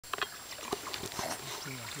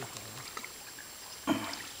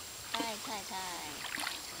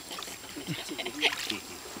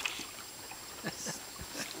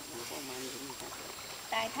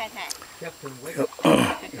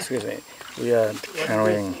Excuse me. We are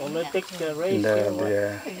carrying the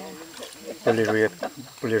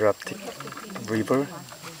Buliraptik River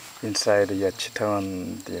inside the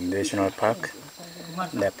Chittagong the National Park,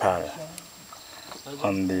 Nepal,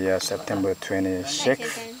 on the September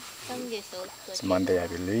 26th. It's Monday, I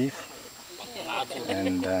believe.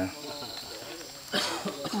 And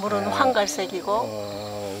물은 황갈색이고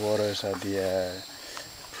waters are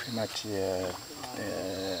pretty much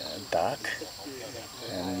dark,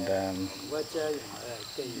 and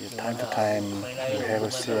time to time we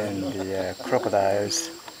have seen the crocodiles.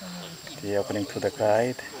 According to the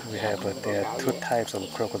guide, we have there are two types of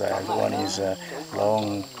crocodiles. One is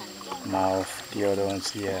long mouth, the other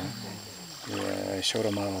one's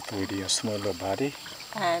shorter mouth with a smaller body.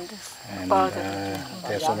 and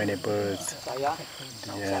There's so many birds,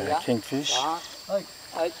 the kingfish,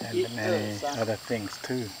 and many other things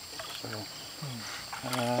too. So,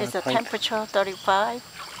 is the temperature 35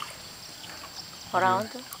 around?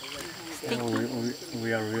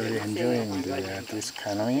 We are really enjoying this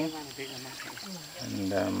canoeing,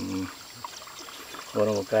 and one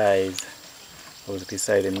of the guys who's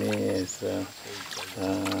beside me is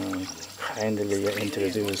kindly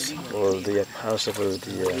introduce all the possible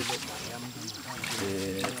the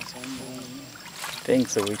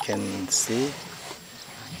things that we can see.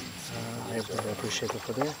 I appreciate it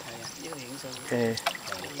for that. Okay,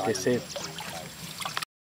 that's it.